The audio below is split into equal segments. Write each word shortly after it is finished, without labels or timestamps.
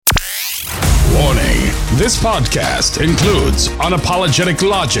This podcast includes unapologetic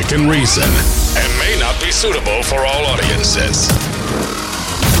logic and reason and may not be suitable for all audiences.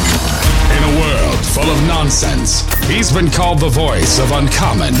 In a world full of nonsense, he's been called the voice of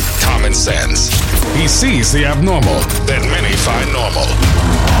uncommon common sense. He sees the abnormal that many find normal.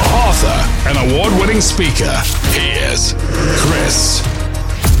 Author and award-winning speaker, he is Chris.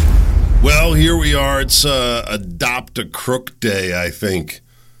 Well, here we are. It's Adopt a Crook Day, I think.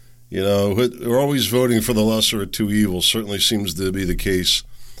 You know, we're always voting for the lesser of two evils. Certainly seems to be the case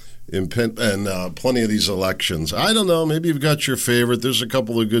in plenty of these elections. I don't know. Maybe you've got your favorite. There's a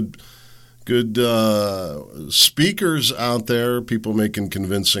couple of good speakers out there, people making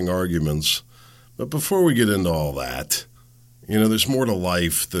convincing arguments. But before we get into all that, you know, there's more to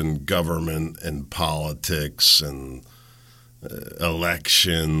life than government and politics and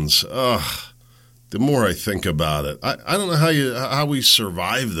elections. The more I think about it, I don't know how we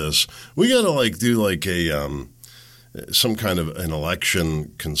survive this. We got to do a some kind of an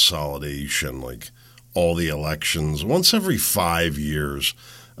election consolidation, like all the elections once every 5 years,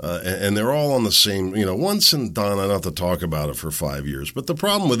 and they're all on the same. You know, once and done. I don't have to talk about it for 5 years. But the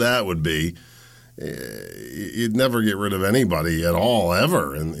problem with that would be you'd never get rid of anybody at all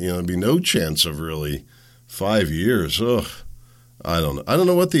ever, and there'd be no chance of really 5 years. Ugh, I don't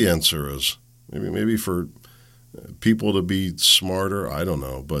know what the answer is. Maybe for people to be smarter, I don't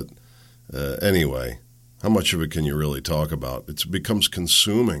know. But anyway, how much of it can you really talk about? It becomes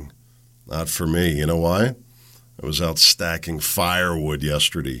consuming. Not for me. You know why? I was out stacking firewood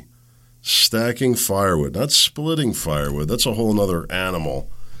yesterday. Stacking firewood, not splitting firewood. That's a whole other animal.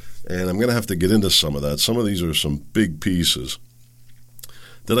 And I'm going to have to get into some of that. Some of these are some big pieces.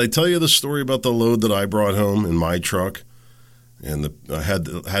 Did I tell you the story about the load that I brought home in my truck? And I had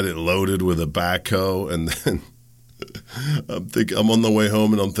it loaded with a backhoe, and then I'm on the way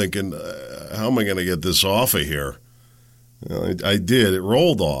home, and I'm thinking, how am I going to get this off of here? I did. It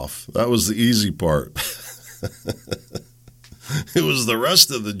rolled off. That was the easy part. It was the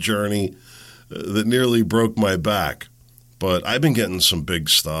rest of the journey that nearly broke my back. But I've been getting some big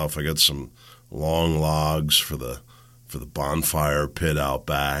stuff. I got some long logs for the bonfire pit out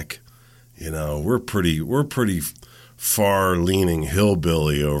back. You know, we're pretty far-leaning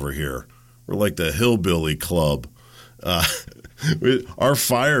hillbilly over here. We're like the hillbilly club. Our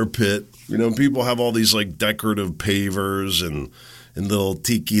fire pit, people have all these decorative pavers and little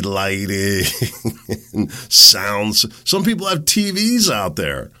tiki lighting and sounds. Some people have TVs out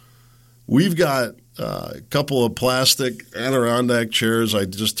there. We've got a couple of plastic Adirondack chairs I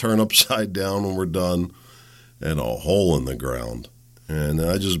just turn upside down when we're done, and a hole in the ground. And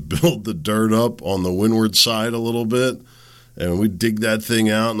I just build the dirt up on the windward side a little bit, and we dig that thing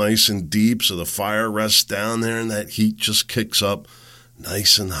out nice and deep so the fire rests down there and that heat just kicks up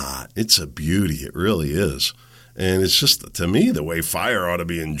nice and hot. It's a beauty. It really is. And it's just, to me, the way fire ought to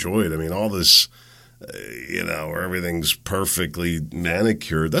be enjoyed. I mean, all this, where everything's perfectly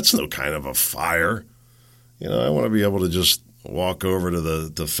manicured, that's no kind of a fire. I want to be able to just walk over to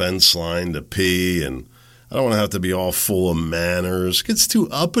the fence line to pee, and I don't want to have to be all full of manners. It gets too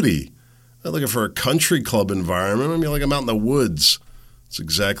uppity. I'm looking for a country club environment. I mean, like I'm out in the woods. It's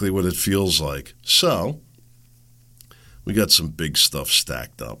exactly what it feels like. So we got some big stuff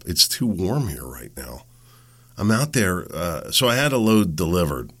stacked up. It's too warm here right now. I'm out there. So I had a load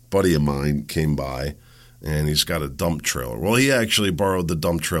delivered. A buddy of mine came by, and he's got a dump trailer. Well, he actually borrowed the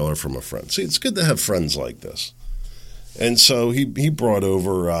dump trailer from a friend. See, it's good to have friends like this. And so he brought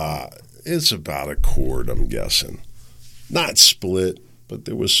over it's about a quart, I'm guessing. Not split, but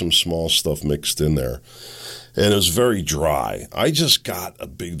there was some small stuff mixed in there. And it was very dry. I just got a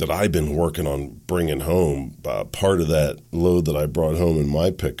big that I've been working on bringing home. Part of that load that I brought home in my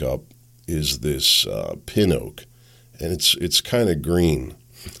pickup is this pin oak. And it's kind of green.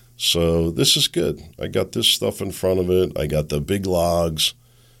 So this is good. I got this stuff in front of it. I got the big logs.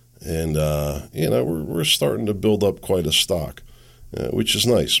 And, we're starting to build up quite a stock. Which is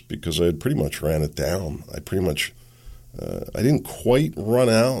nice because I had pretty much ran it down. I didn't quite run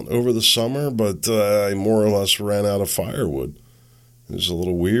out over the summer, but I more or less ran out of firewood. It was a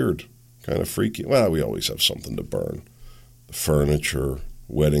little weird, kind of freaky. Well, we always have something to burn. The furniture,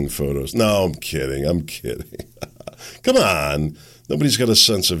 wedding photos. No, I'm kidding. Come on. Nobody's got a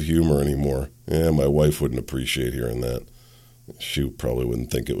sense of humor anymore. Yeah, my wife wouldn't appreciate hearing that. She probably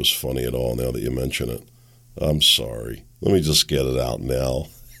wouldn't think it was funny at all now that you mention it. I'm sorry. Let me just get it out now.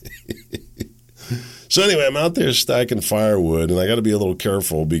 So anyway, I'm out there stacking firewood, and I got to be a little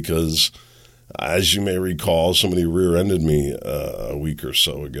careful because, as you may recall, somebody rear-ended me a week or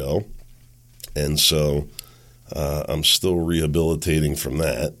so ago. And so I'm still rehabilitating from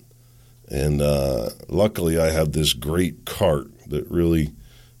that. And luckily I have this great cart that really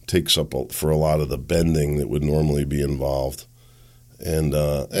takes up for a lot of the bending that would normally be involved. And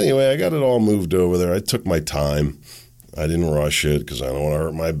anyway, I got it all moved over there. I took my time. I didn't rush it because I don't want to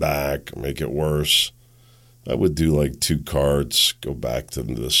hurt my back or make it worse. I would do like 2 carts, go back to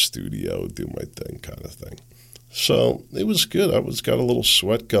the studio, do my thing kind of thing. So it was good. I got a little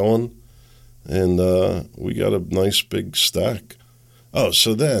sweat going, and we got a nice big stack. Oh,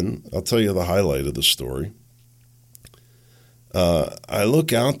 so then I'll tell you the highlight of the story. I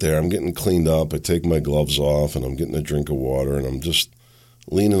look out there. I'm getting cleaned up. I take my gloves off, and I'm getting a drink of water, and I'm just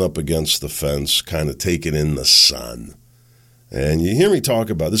leaning up against the fence, kind of taking in the sun. And you hear me talk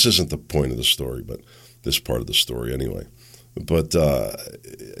about, this isn't the point of the story, but this part of the story anyway. But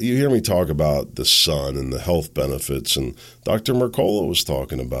you hear me talk about the sun and the health benefits, and Dr. Mercola was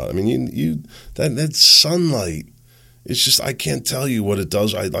talking about. I mean, that sunlight, it's just, I can't tell you what it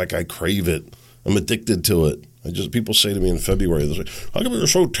does. I crave it. I'm addicted to it. People say to me in February, they say, how come you're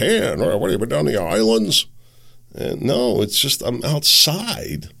so tan? Or what, have you been down the islands? And no, it's just I'm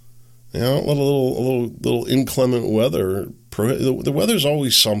outside. You know, let a little inclement weather. The weather's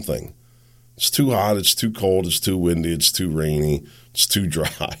always something. It's too hot, it's too cold, it's too windy, it's too rainy, it's too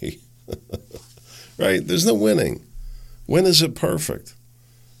dry. Right? There's no winning. When is it perfect?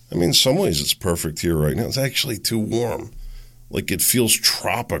 I mean, in some ways it's perfect here right now. It's actually too warm. Like it feels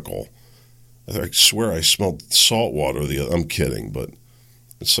tropical. I swear I smelled salt water I'm kidding, but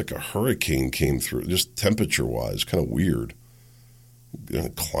it's like a hurricane came through, just temperature-wise, kind of weird.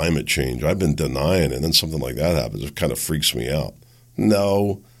 Climate change. I've been denying it, and then something like that happens. It kind of freaks me out.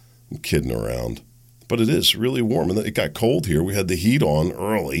 No, I'm kidding around. But it is really warm, and it got cold here. We had the heat on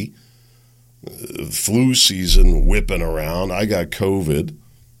early. Flu season whipping around. I got COVID,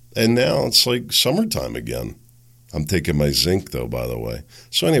 and now it's like summertime again. I'm taking my zinc, though, by the way.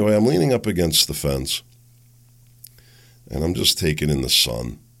 So anyway, I'm leaning up against the fence, and I'm just taking in the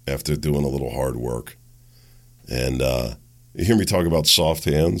sun after doing a little hard work. And you hear me talk about soft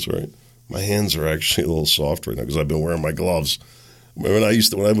hands, right? My hands are actually a little soft right now because I've been wearing my gloves. When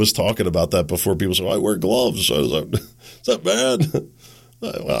I was talking about that before, people say, I wear gloves. I was like, is that bad?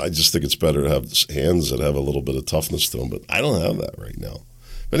 Well, I just think it's better to have hands that have a little bit of toughness to them, but I don't have that right now.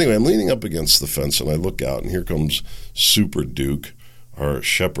 But anyway, I'm leaning up against the fence, and I look out, and here comes Super Duke, our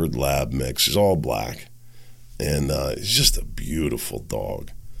Shepherd Lab mix. He's all black, and he's just a beautiful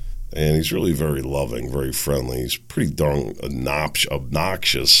dog. And he's really very loving, very friendly. He's pretty darn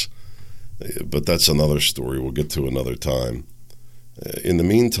obnoxious, but that's another story we'll get to another time. In the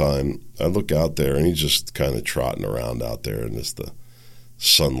meantime, I look out there, and he's just kind of trotting around out there, and the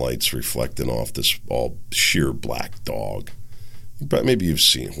sunlight's reflecting off this all sheer black dog. But maybe you've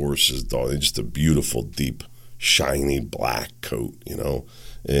seen horses, dog. They're just a beautiful, deep, shiny black coat,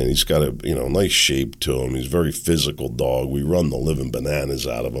 and he's got a nice shape to him. He's a very physical dog. We run the living bananas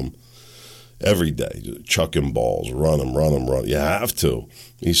out of him every day, chucking balls, run him. You have to.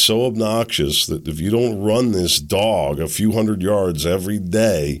 He's so obnoxious that if you don't run this dog a few hundred yards every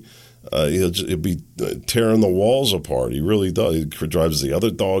day, he'll be tearing the walls apart. He really does. He drives the other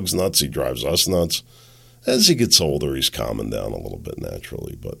dogs nuts. He drives us nuts. As he gets older, he's calming down a little bit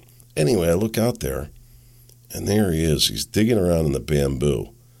naturally. But anyway, I look out there, and there he is. He's digging around in the bamboo,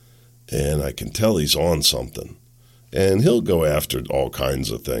 and I can tell he's on something. And he'll go after all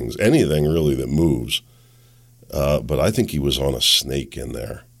kinds of things, anything really that moves. But I think he was on a snake in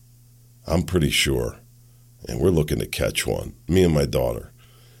there. I'm pretty sure. And we're looking to catch one, me and my daughter.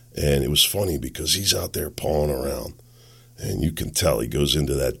 And it was funny because he's out there pawing around, and you can tell he goes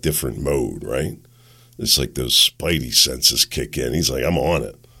into that different mode, right? It's like those spidey senses kick in. He's like, I'm on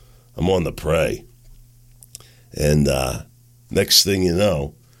it. I'm on the prey. And next thing you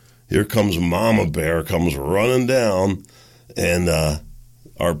know, here comes Mama Bear, comes running down, and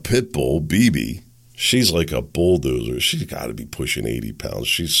our pit bull, BB, she's like a bulldozer. She's got to be pushing 80 pounds.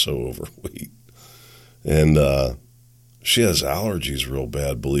 She's so overweight. And she has allergies real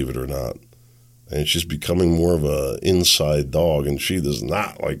bad, believe it or not. And she's becoming more of an inside dog, and she does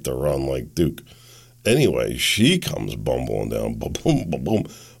not like to run like Duke. Anyway, she comes bumbling down, boom, boom, boom, boom.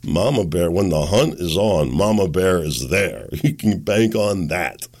 Mama Bear, when the hunt is on, Mama Bear is there. You can bank on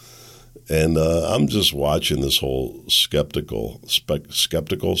that. And I'm just watching this whole spectacle.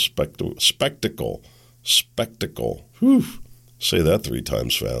 Whew. Say that 3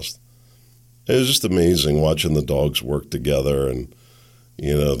 times fast. It was just amazing watching the dogs work together, and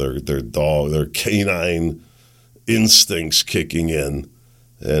their canine instincts kicking in.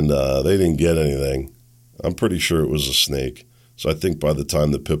 And they didn't get anything. I'm pretty sure it was a snake. So I think by the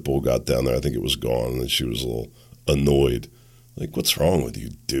time the pit bull got down there, I think it was gone, and she was a little annoyed. Like, what's wrong with you,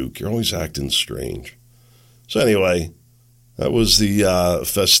 Duke? You're always acting strange. So anyway, that was the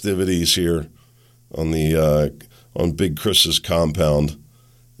festivities here on on Big Chris's compound,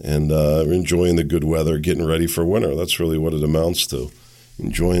 and we're enjoying the good weather, getting ready for winter. That's really what it amounts to.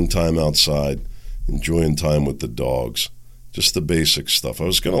 Enjoying time outside, enjoying time with the dogs, just the basic stuff. I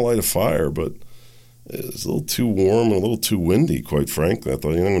was going to light a fire, but it's a little too warm and a little too windy, quite frankly. I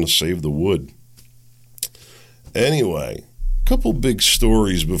thought, I'm going to save the wood. Anyway, a couple big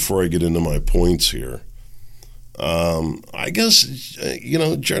stories before I get into my points here. I guess,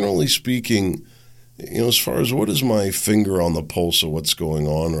 generally speaking, as far as what is my finger on the pulse of what's going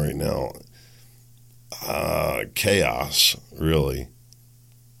on right now, chaos, really.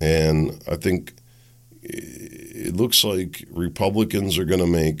 And I think it looks like Republicans are going to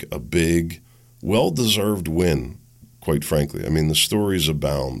make a big, well-deserved win, quite frankly. I mean, the stories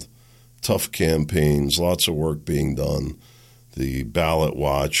abound. Tough campaigns, lots of work being done, the ballot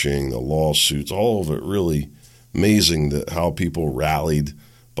watching, the lawsuits, all of it really amazing that how people rallied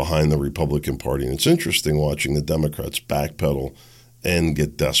behind the Republican Party. And it's interesting watching the Democrats backpedal and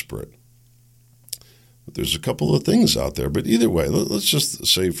get desperate. But there's a couple of things out there. But either way, let's just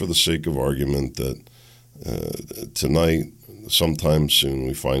say for the sake of argument that tonight, sometime soon,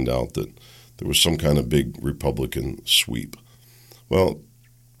 we find out that there was some kind of big Republican sweep. Well,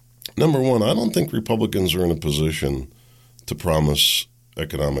 number one, I don't think Republicans are in a position to promise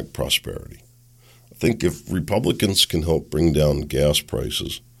economic prosperity. I think if Republicans can help bring down gas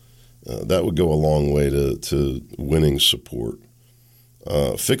prices, that would go a long way to winning support.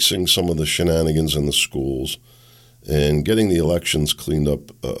 Fixing some of the shenanigans in the schools and getting the elections cleaned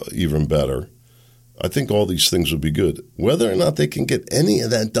up even better. I think all these things would be good. Whether or not they can get any of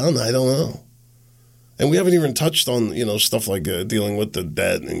that done, I don't know. And we haven't even touched on, stuff like dealing with the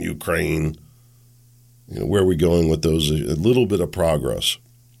debt in Ukraine. Where are we going with those? A little bit of progress.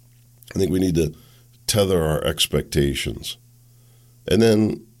 I think we need to tether our expectations. And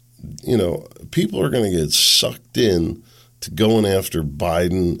then, people are going to get sucked in to going after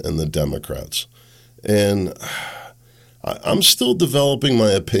Biden and the Democrats. And I'm still developing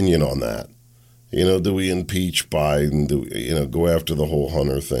my opinion on that. Do we impeach Biden? Do we, go after the whole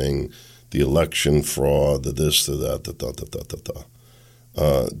Hunter thing, the election fraud, the this, the that,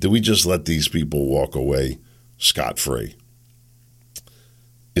 do we just let these people walk away scot-free?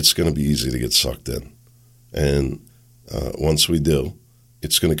 It's going to be easy to get sucked in. And once we do,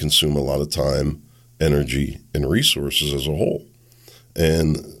 it's going to consume a lot of time, energy, and resources as a whole.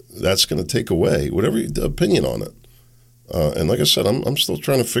 And that's going to take away whatever opinion on it. And like I said, I'm still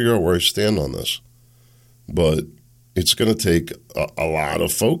trying to figure out where I stand on this. But it's going to take a lot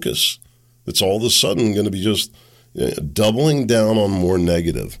of focus. It's all of a sudden going to be just doubling down on more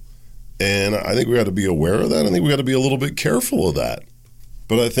negative. And I think we got to be aware of that. I think we got to be a little bit careful of that.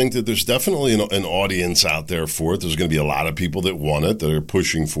 But I think that there's definitely an audience out there for it. There's going to be a lot of people that want it, that are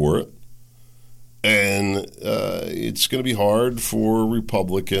pushing for it. And it's going to be hard for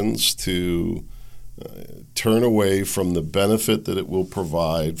Republicans to turn away from the benefit that it will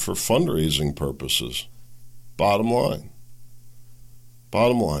provide for fundraising purposes. Bottom line.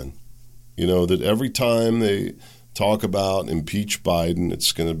 That every time they talk about impeach Biden,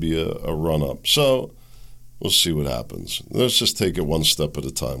 it's going to be a run-up. So we'll see what happens. Let's just take it one step at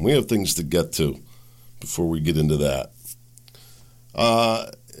a time. We have things to get to before we get into that.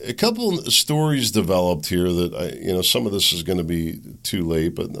 A couple of stories developed here that, some of this is going to be too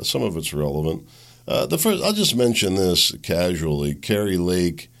late, but some of it's relevant. The first, I'll just mention this casually. Carrie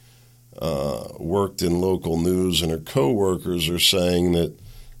Lake worked in local news, and her coworkers are saying that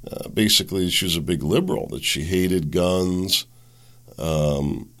basically she was a big liberal, that she hated guns.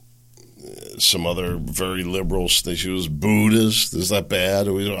 Some other very liberals, she was Buddhist. Is that bad?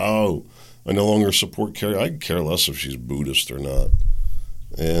 I no longer support Carrie. I could care less if she's Buddhist or not.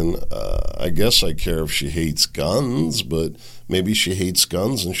 And I guess I care if she hates guns, but maybe she hates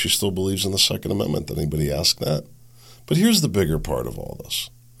guns and she still believes in the Second Amendment. Did anybody ask that? But here's the bigger part of all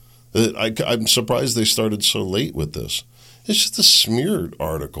this. I'm surprised they started so late with this. It's just a smeared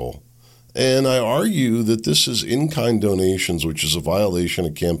article. And I argue that this is in-kind donations, which is a violation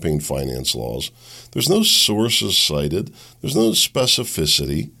of campaign finance laws. There's no sources cited. There's no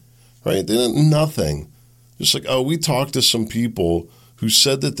specificity, right? Nothing. Just like, we talked to some people who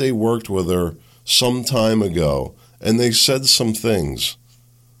said that they worked with her some time ago, and they said some things.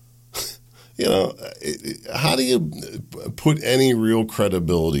 How do you put any real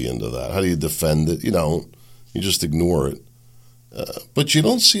credibility into that? How do you defend it? You don't. You just ignore it. But you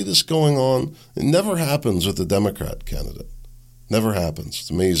don't see this going on. It never happens with the Democrat candidate. Never happens. It's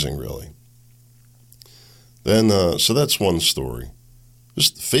amazing, really. Then, so that's one story.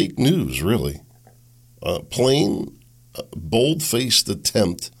 Just fake news, really. Plain, bold-faced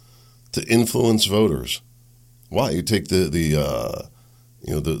attempt to influence voters. Why? You take they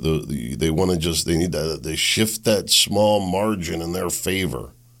want to just, they shift that small margin in their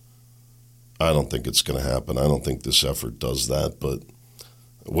favor. I don't think it's going to happen. I don't think this effort does that, but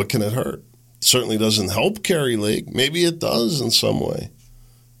what can it hurt? It certainly doesn't help Kari Lake. Maybe it does in some way.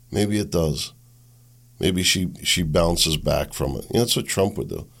 Maybe it does. Maybe she bounces back from it. That's what Trump would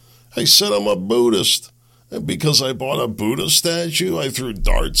do. I said I'm a Buddhist. And because I bought a Buddha statue, I threw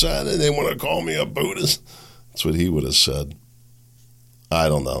darts at it. They want to call me a Buddhist. That's what he would have said. I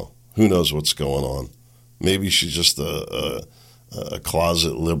don't know. Who knows what's going on? Maybe she's just a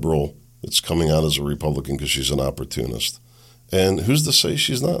closet liberal that's coming out as a Republican because she's an opportunist. And who's to say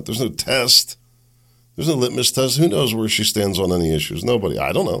she's not? There's no test. There's no litmus test. Who knows where she stands on any issues? Nobody.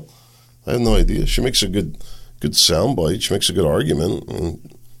 I don't know. I have no idea. She makes a good soundbite. She makes a good argument.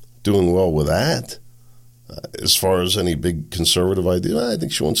 And doing well with that. As far as any big conservative idea, I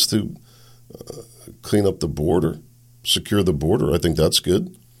think she wants to clean up the border, secure the border. I think that's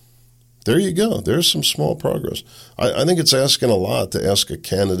good. There you go. There's some small progress. I think it's asking a lot to ask a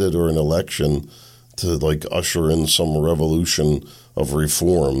candidate or an election to usher in some revolution of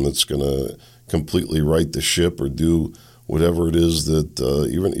reform that's going to completely right the ship or do whatever it is that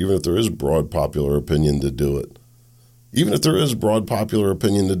even if there is broad popular opinion to do it. Even if there is broad popular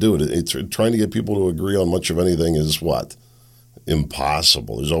opinion to do it, it's trying to get people to agree on much of anything is what?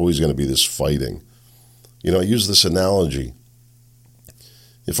 Impossible. There's always going to be this fighting. I use this analogy.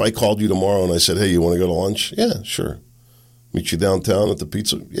 If I called you tomorrow and I said, hey, you want to go to lunch? Yeah, sure. Meet you downtown at the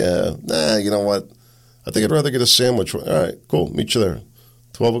pizza? Yeah. Nah, you know what? I think I'd rather get a sandwich. All right, cool. Meet you there.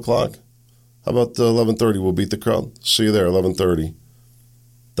 12 o'clock? How about 11:30? We'll beat the crowd. See you there, 11:30.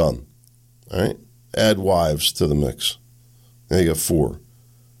 Done. All right? Add wives to the mix. Now you got 4.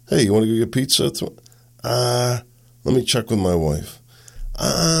 Hey, you want to go get pizza? Let me check with my wife.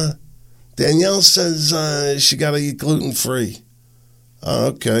 Danielle says she got to eat gluten-free.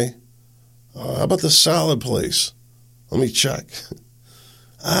 Okay. How about the salad place? Let me check.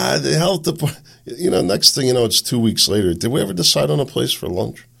 The health department. Next thing you know, it's 2 weeks later. Did we ever decide on a place for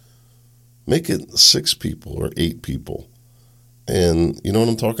lunch? Make it 6 people or 8 people. And you know what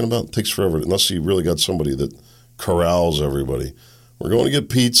I'm talking about? It takes forever, unless you really got somebody that corrals everybody. We're going to get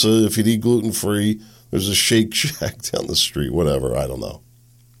pizza. If you'd eat gluten-free, there's a Shake Shack down the street, whatever. I don't know.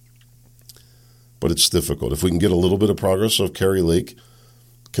 But it's difficult. If we can get a little bit of progress, so if Kari Lake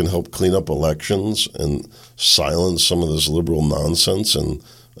can help clean up elections and silence some of this liberal nonsense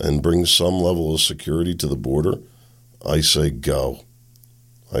and bring some level of security to the border, I say go.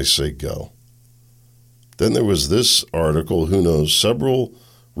 I say go. Then there was this article, who knows, several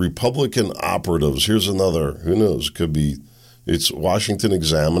Republican operatives. Here's another, who knows, could be, it's Washington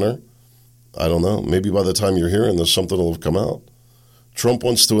Examiner. I don't know. Maybe by the time you're hearing this, something will have come out. Trump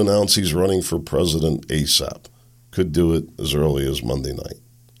wants to announce he's running for president ASAP. Could do it as early as Monday night.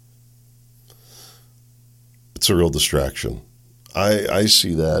 It's a real distraction. I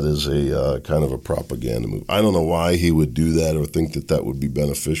see that as a kind of a propaganda move. I don't know why he would do that or think that that would be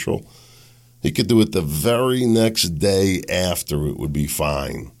beneficial. He could do it the very next day after. It would be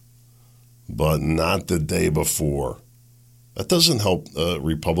fine, but not the day before. That doesn't help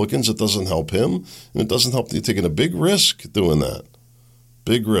Republicans. It doesn't help him, and it doesn't help you taking a big risk doing that.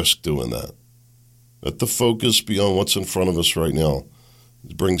 Big risk doing that. Let the focus be on what's in front of us right now.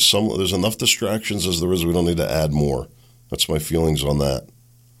 There's enough distractions as there is. We don't need to add more. That's my feelings on that.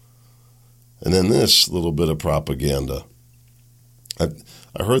 And then this little bit of propaganda.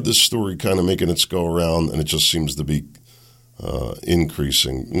 I heard this story kind of making its go around, and it just seems to be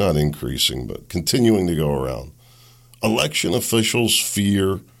increasing. Not increasing, but continuing to go around. Election officials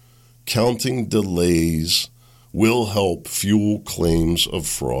fear counting delays will help fuel claims of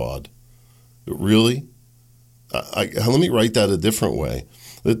fraud. Really? Let me write that a different way.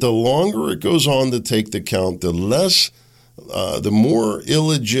 That the longer it goes on to take the count, the more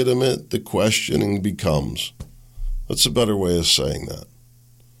illegitimate the questioning becomes. That's a better way of saying that.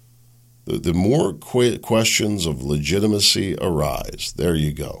 The more questions of legitimacy arise. There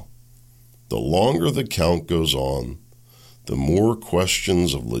you go. The longer the count goes on, the more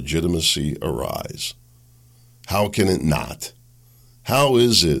questions of legitimacy arise. How can it not? How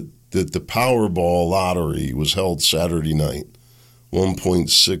is it that the Powerball lottery was held Saturday night?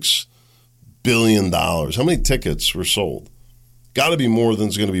 $1.6 billion. How many tickets were sold? Got to be more than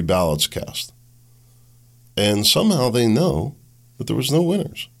is going to be ballots cast. And somehow they know that there was no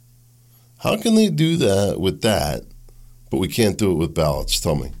winners. How can they do that with that, but we can't do it with ballots?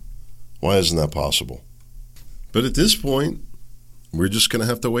 Tell me. Why isn't that possible? But at this point, we're just going to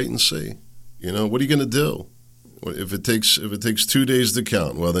have to wait and see. What are you going to do? If it takes 2 days to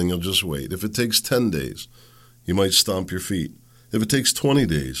count, well, then you'll just wait. If it takes 10 days, you might stomp your feet. If it takes 20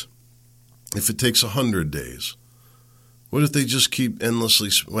 days, if it takes 100 days, what if they just keep endlessly?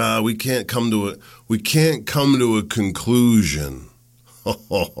 Well, we can't come to a conclusion.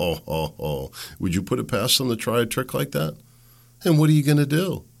 Would you put it past them to try a trick like that? And what are you going to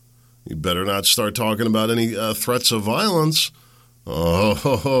do? You better not start talking about any threats of violence.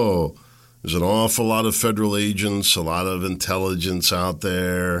 There's an awful lot of federal agents, a lot of intelligence out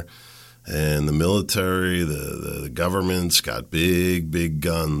there, and the military, the government's got big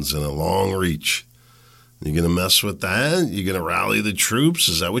guns and a long reach. You're going to mess with that? You're going to rally the troops?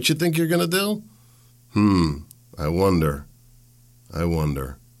 Is that what you think you're going to do? I wonder.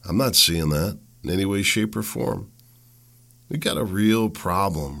 I'm not seeing that in any way, shape, or form. We got a real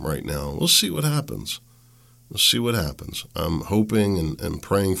problem right now. We'll see what happens. I'm hoping and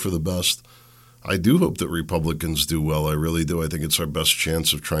praying for the best. I do hope that Republicans do well. I really do. I think it's our best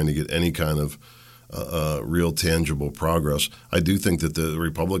chance of trying to get any kind of real tangible progress. I do think that the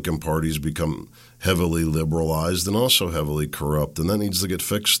Republican Party's become heavily liberalized and also heavily corrupt, and that needs to get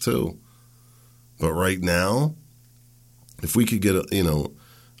fixed too. But right now, if we could get a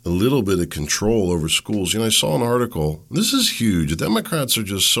little bit of control over schools. I saw an article. This is huge. The Democrats are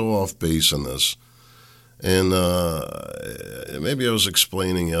just so off base in this. And maybe I was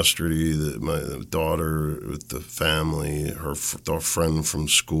explaining yesterday that my daughter with the family, her friend from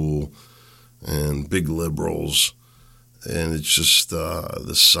school, and big liberals, and it's just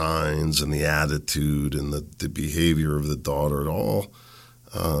the signs and the attitude and the behavior of the daughter. It all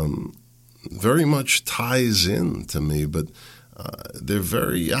very much ties in to me, but they're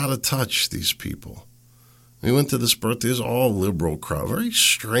very out of touch, these people. We went to this birthday. It's all liberal crowd, very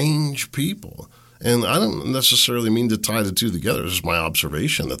strange people. And I don't necessarily mean to tie the two together. It's just my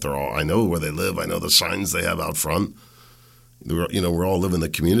observation that I know where they live. I know the signs they have out front. We're all living in the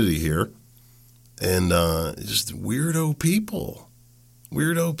community here. And just weirdo people. I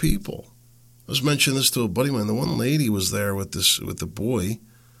was mentioning this to a buddy of mine. The one lady was there with the boy.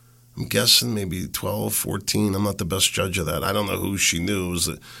 I'm guessing maybe 12, 14. I'm not the best judge of that. I don't know who she knew.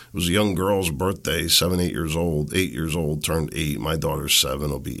 It was a young girl's birthday, 7, 8 years old. 8 years old, turned 8. My daughter's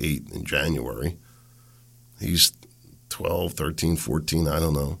 7, will be 8 in January. He's 12, 13, 14, I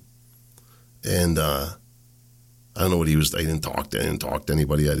don't know. And I don't know what he was. I didn't talk to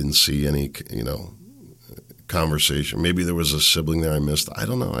anybody. I didn't see any, conversation. Maybe there was a sibling there I missed. I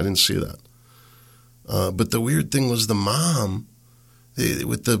don't know. I didn't see that. But the weird thing was the mom,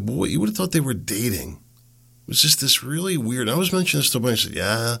 with the boy, you would have thought they were dating. It was just this really weird. I was mentioning this to a bunch. I said,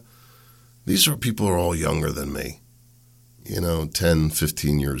 yeah, these people are all younger than me. 10,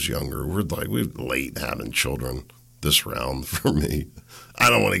 15 years younger. We're late having children this round for me. I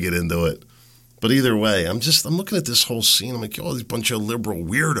don't want to get into it. But either way, I'm looking at this whole scene. I'm like, these bunch of liberal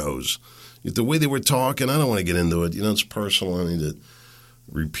weirdos. The way they were talking, I don't want to get into it. It's personal. I need to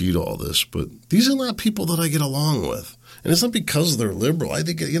repeat all this. But these are not people that I get along with. And it's not because they're liberal. I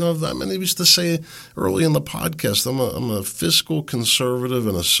think, I used to say early in the podcast, I'm a fiscal conservative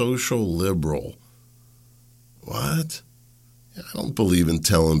and a social liberal. What? I don't believe in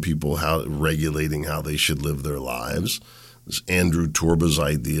telling people regulating how they should live their lives. This Andrew Torba's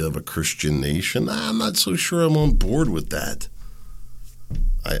idea of a Christian nation, I'm not so sure I'm on board with that.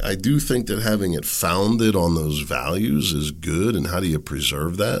 I do think that having it founded on those values is good, and how do you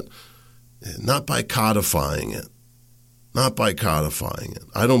preserve that? Not by codifying it.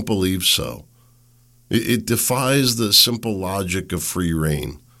 I don't believe so. It defies the simple logic of free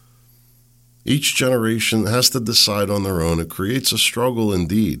reign. Each generation has to decide on their own. It creates a struggle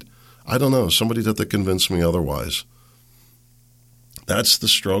indeed. I don't know. Somebody'd have to convince me otherwise. That's the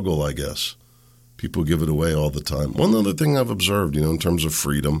struggle, I guess. People give it away all the time. One other thing I've observed, in terms of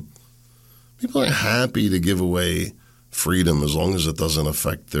freedom, people are happy to give away freedom as long as it doesn't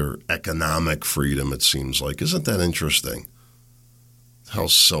affect their economic freedom, it seems like. Isn't that interesting? How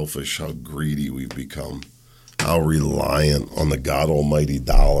selfish, how greedy we've become, how reliant on the God Almighty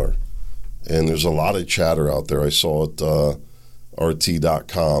dollar. And there's a lot of chatter out there. I saw it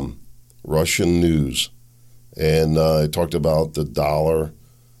RT.com, Russian news. And I talked about the dollar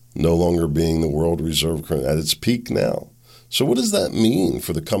no longer being the world reserve currency at its peak now. So what does that mean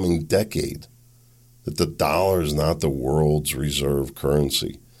for the coming decade? That the dollar is not the world's reserve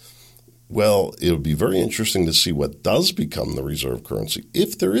currency? Well, it'll be very interesting to see what does become the reserve currency,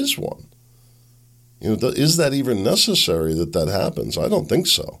 if there is one. Is that even necessary that happens? I don't think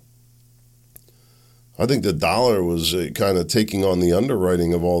so. I think the dollar was kind of taking on the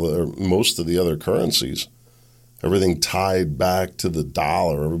underwriting of most of the other currencies. everything tied back to the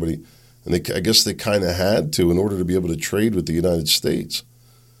dollar. Everybody, and I guess they kind of had to in order to be able to trade with the United States.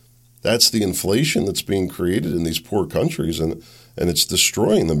 That's the inflation that's being created in these poor countries, and it's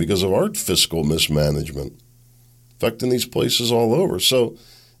destroying them because of our fiscal mismanagement, affecting these places all over. So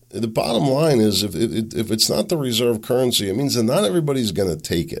the bottom line is if it's not the reserve currency, it means that not everybody's going to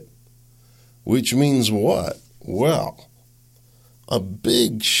take it, which means what? Well, a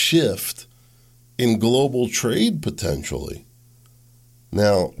big shift in global trade potentially.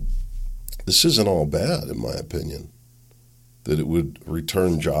 Now, this isn't all bad, in my opinion, that it would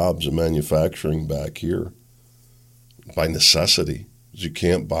return jobs and manufacturing back here by necessity, because you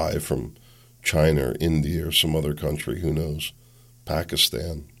can't buy from China or India or some other country, who knows,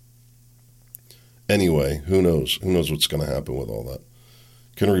 Pakistan. Anyway, who knows? Who knows what's going to happen with all that?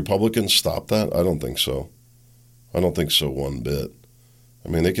 Can Republicans stop that? I don't think so. I don't think so one bit. I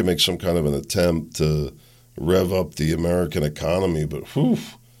mean, they can make some kind of an attempt to rev up the American economy, but whew,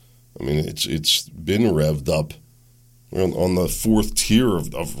 I mean, it's been revved up. We're on the fourth tier of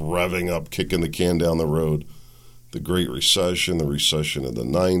revving up, kicking the can down the road. The Great Recession, the recession of the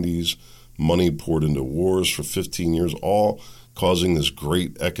 90s, money poured into wars for 15 years, all causing this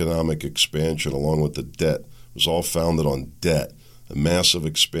great economic expansion along with the debt. It was all founded on debt, a massive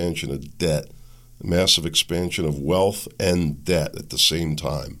expansion of debt, a massive expansion of wealth and debt at the same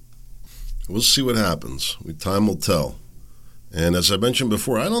time. We'll see what happens. Time will tell. And as I mentioned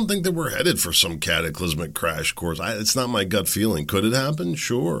before, I don't think that we're headed for some cataclysmic crash course. It's not my gut feeling. Could it happen?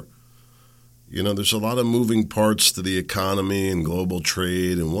 Sure. You know, there's a lot of moving parts to the economy and global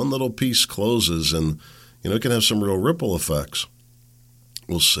trade, and one little piece closes and, it can have some real ripple effects.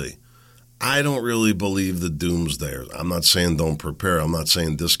 We'll see. I don't really believe the doomsday. I'm not saying don't prepare. I'm not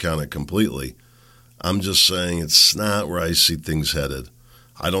saying discount it completely. I'm just saying it's not where I see things headed.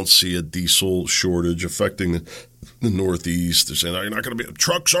 I don't see a diesel shortage affecting the Northeast. They're saying, you're not going to be,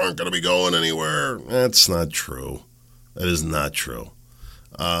 trucks aren't going to be going anywhere. That's not true. That is not true.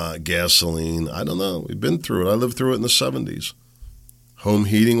 Gasoline, I don't know. We've been through it. I lived through it in the 70s. Home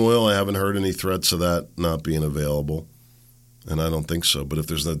heating oil, I haven't heard any threats of that not being available. And I don't think so. But if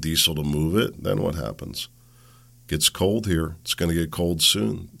there's no diesel to move it, then what happens? It gets cold here. It's going to get cold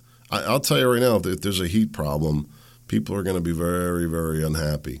soon. I'll tell you right now, if there's a heat problem, people are going to be very, very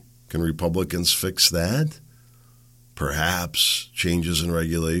unhappy. Can Republicans fix that? Perhaps. Changes in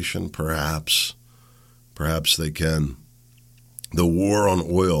regulation? Perhaps. Perhaps they can. The war on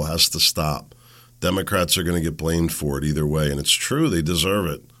oil has to stop. Democrats are going to get blamed for it either way. And it's true. They deserve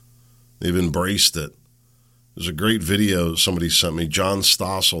it. They've embraced it. There's a great video somebody sent me. John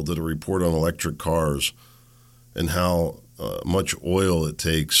Stossel did a report on electric cars and how much oil it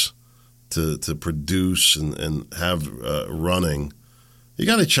takes to produce and have running. You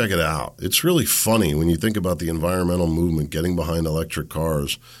got to check it out. It's really funny when you think about the environmental movement getting behind electric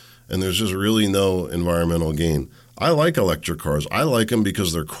cars, and there's just really no environmental gain. I like electric cars. I like them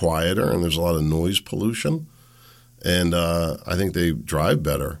because they're quieter and there's a lot of noise pollution, and I think they drive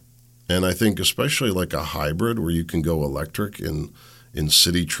better. And I think especially like a hybrid where you can go electric in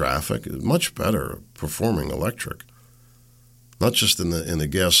city traffic, much better performing electric. Not just in the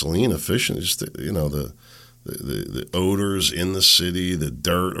gasoline efficiency, just the odors in the city, the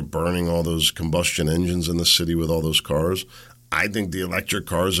dirt of burning all those combustion engines in the city with all those cars. I think the electric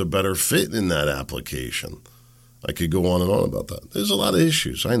cars are better fit in that application. I could go on and on about that. There's a lot of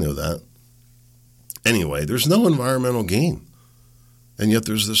issues. I know that. Anyway, there's no environmental gain. And yet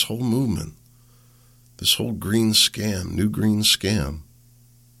there's this whole movement, this whole green scam, new green scam,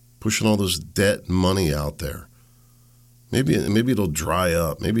 pushing all this debt and money out there. Maybe it'll dry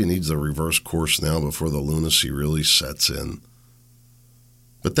up. Maybe it needs a reverse course now before the lunacy really sets in.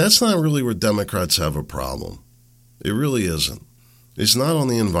 But that's not really where Democrats have a problem. It really isn't. It's not on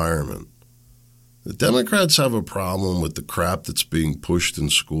the environment. The Democrats have a problem with the crap that's being pushed in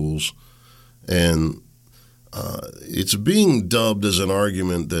schools, and it's being dubbed as an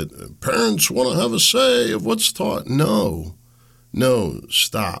argument that parents want to have a say of what's taught. No,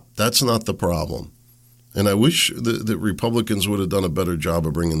 stop. That's not the problem. And I wish that Republicans would have done a better job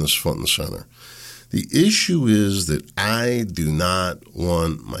of bringing this front and center. The issue is that I do not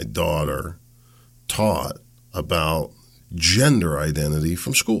want my daughter taught about gender identity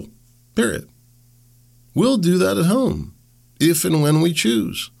from school, period. We'll do that at home, if and when we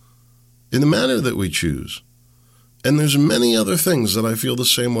choose, in the manner that we choose. And there's many other things that I feel the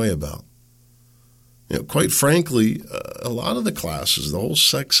same way about. Quite frankly, a lot of the classes, the whole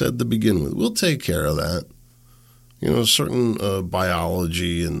sex ed to begin with, we'll take care of that. Certain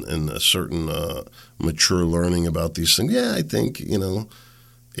biology and a certain mature learning about these things. Yeah, I think,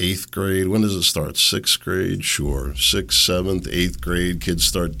 8th grade. When does it start? 6th grade? Sure. 6th, 7th, 8th grade, kids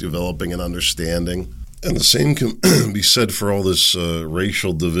start developing an understanding. And the same can be said for all this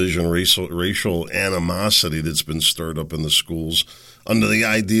racial division, racial animosity that's been stirred up in the schools under the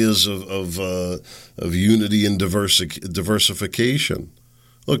ideas of unity and diversification.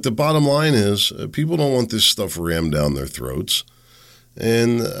 Look, the bottom line is people don't want this stuff rammed down their throats.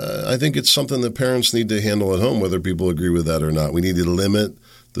 And I think it's something that parents need to handle at home, whether people agree with that or not. We need to limit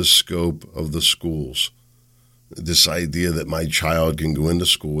the scope of the schools. This idea that my child can go into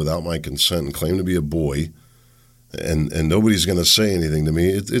school without my consent and claim to be a boy, and nobody's going to say anything to me,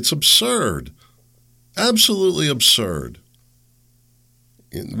 it's absurd. Absolutely absurd.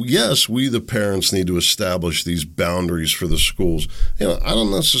 Yes, we the parents need to establish these boundaries for the schools. I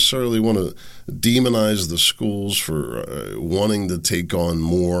don't necessarily want to demonize the schools for wanting to take on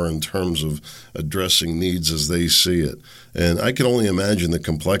more in terms of addressing needs as they see it. And I can only imagine the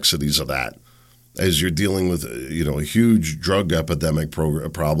complexities of that as you're dealing with a huge drug epidemic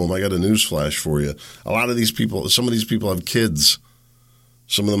problem. I got a news flash for you. A lot of these people, some of these people have kids.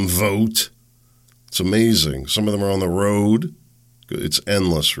 Some of them vote. It's amazing. Some of them are on the road. It's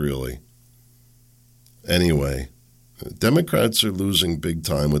endless, really. Anyway, Democrats are losing big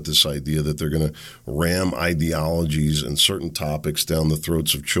time with this idea that they're going to ram ideologies and certain topics down the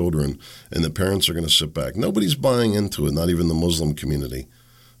throats of children, and the parents are going to sit back. Nobody's buying into it, not even the Muslim community.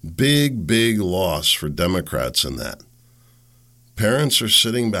 Big, big loss for Democrats in that. Parents are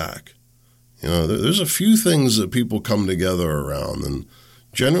sitting back. There's a few things that people come together around, and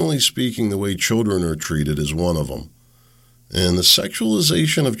generally speaking, the way children are treated is one of them. And the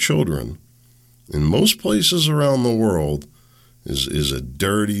sexualization of children in most places around the world is a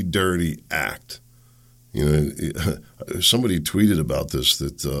dirty, dirty act. Somebody tweeted about this,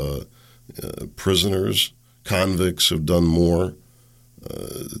 that prisoners, convicts have done more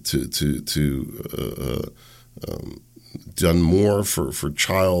done more for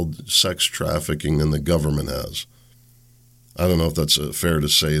child sex trafficking than the government has. I don't know if that's fair to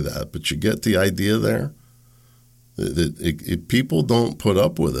say that, but you get the idea there. That people don't put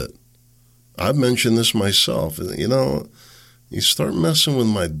up with it. I've mentioned this myself. You start messing with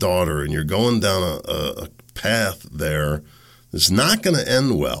my daughter and you're going down a path there that's not going to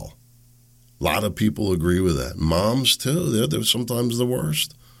end well. A lot of people agree with that. Moms, too, they're sometimes the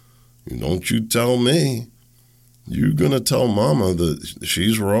worst. Don't you tell me. You're going to tell mama that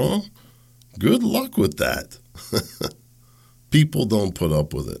she's wrong? Good luck with that. People don't put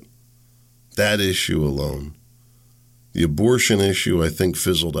up with it. That issue alone. The abortion issue, I think,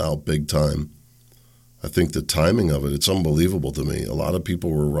 fizzled out big time. I think the timing of it, it's unbelievable to me. A lot of people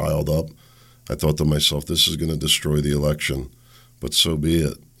were riled up. I thought to myself, this is going to destroy the election. But so be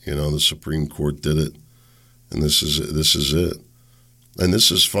it. The Supreme Court did it. And this is it. And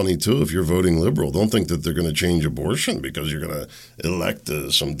this is funny, too, if you're voting liberal. Don't think that they're going to change abortion because you're going to elect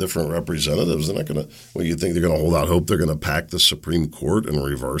some different representatives. They're not going to, you think they're going to hold out hope they're going to pack the Supreme Court and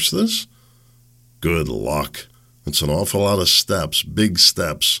reverse this? Good luck. It's an awful lot of steps, big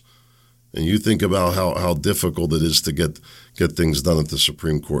steps. And you think about how difficult it is to get things done at the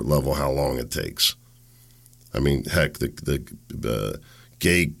Supreme Court level, how long it takes. I mean, heck, the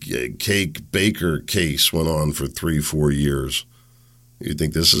Cake Baker case went on for 3-4 years. You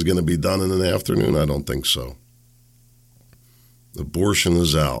think this is going to be done in an afternoon? I don't think so. Abortion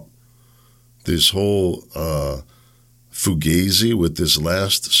is out. This whole fugazi with this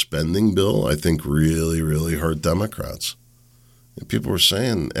last spending bill, I think really, really hurt Democrats. And people were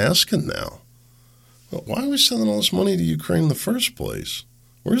asking now, well, why are we sending all this money to Ukraine in the first place?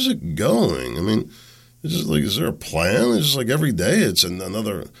 Where's it going? I mean, is there a plan? It's just like every day it's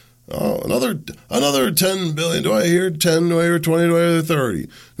another 10 billion. Do I hear 10? Do I hear 20? Do I hear 30?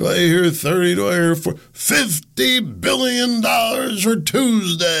 Do I hear 30? Do I hear $50 billion for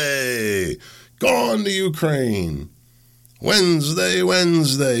Tuesday? Gone to Ukraine. Wednesday,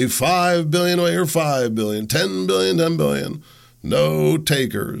 $5 billion. Do I hear 5 billion? 10 billion, 10 billion. No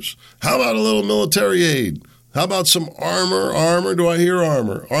takers. How about a little military aid? How about some armor? Armor, do I hear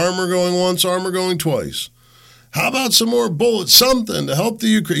armor? Armor going once, armor going twice. How about some more bullets? Something to help the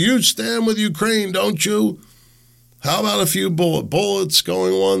Ukraine. You stand with Ukraine, don't you? How about a few bullets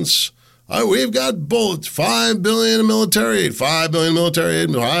going once? We've got bullets. 5 billion in military aid. 5 billion military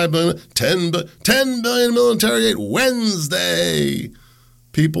aid. 5 billion. 10 billion military aid. Wednesday.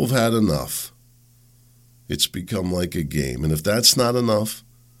 People have had enough. It's become like a game. And if that's not enough,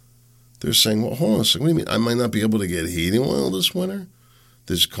 they're saying, well, hold on a second. What do you mean? I might not be able to get heating oil this winter?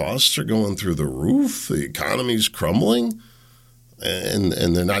 These costs are going through the roof. The economy's crumbling. And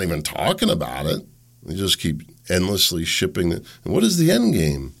they're not even talking about it. They just keep endlessly shipping it. And what is the end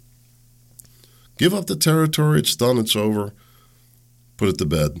game? Give up the territory. It's done. It's over. Put it to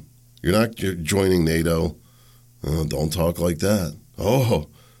bed. You're not joining NATO. Don't talk like that. Oh,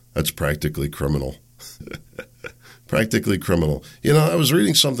 that's practically criminal. Practically criminal. I was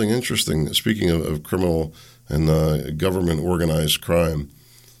reading something interesting, speaking of criminal and government-organized crime.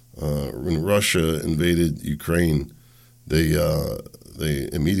 When Russia invaded Ukraine, they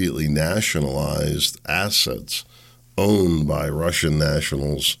immediately nationalized assets owned by Russian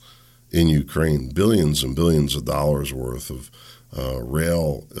nationals in Ukraine, billions and billions of dollars worth of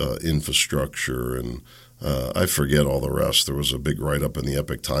rail infrastructure, and I forget all the rest. There was a big write-up in the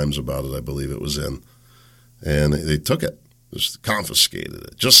Epoch Times about it, I believe it was in. And they took it, just confiscated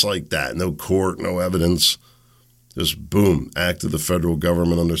it, just like that. No court, no evidence. Just boom, act of the federal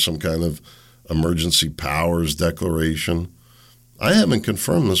government under some kind of emergency powers declaration. I haven't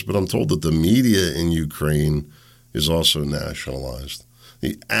confirmed this, but I'm told that the media in Ukraine is also nationalized.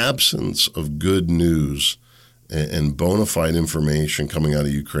 The absence of good news and bona fide information coming out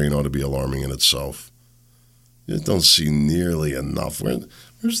of Ukraine ought to be alarming in itself. You don't see nearly enough.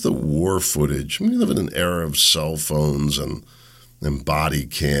 Where's the war footage? We live in an era of cell phones and body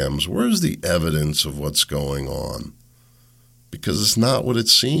cams. Where's the evidence of what's going on? Because it's not what it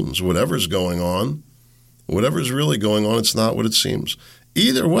seems. Whatever's going on, whatever's really going on, it's not what it seems.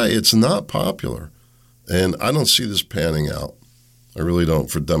 Either way, it's not popular. And I don't see this panning out. I really don't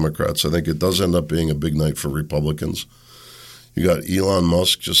for Democrats. I think it does end up being a big night for Republicans. You got Elon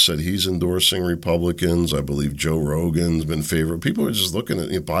Musk just said he's endorsing Republicans. I believe Joe Rogan's been favored. People are just looking at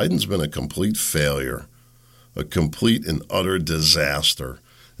Biden's been a complete failure, a complete and utter disaster.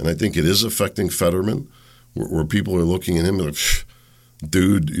 And I think it is affecting Fetterman, where people are looking at him and like,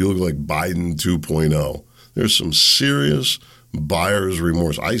 dude, you look like Biden 2.0. There's some serious buyer's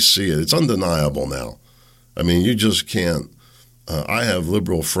remorse. I see it. It's undeniable now. I mean, you just can't. I have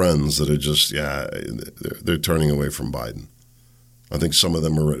liberal friends that are just, they're turning away from Biden. I think some of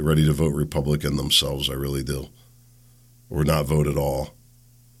them are ready to vote Republican themselves. I really do. Or not vote at all.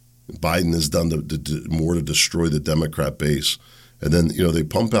 Biden has done more to destroy the Democrat base. And then, they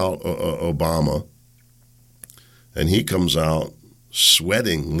pump out Obama, and he comes out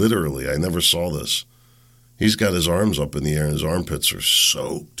sweating, literally. I never saw this. He's got his arms up in the air, and his armpits are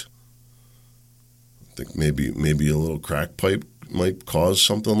soaked. I think maybe a little crack pipe might cause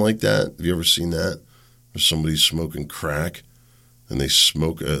something like that. Have you ever seen that? Where somebody's smoking crack and they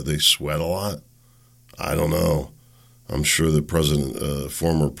sweat a lot? I don't know. I'm sure the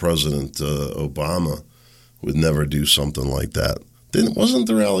former President Obama would never do something like that. Wasn't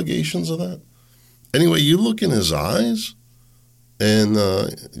there allegations of that? Anyway, you look in his eyes and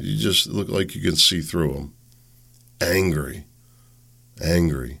you just look like you can see through them. Angry.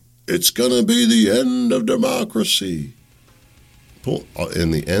 It's going to be the end of democracy.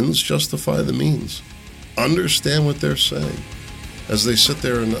 And the ends justify the means. Understand what they're saying. As they sit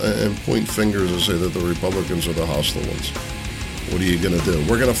there and point fingers and say that the Republicans are the hostile ones. What are you going to do?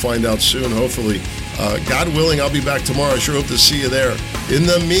 We're going to find out soon, hopefully. God willing, I'll be back tomorrow. I sure hope to see you there. In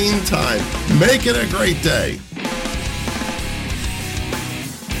the meantime, make it a great day.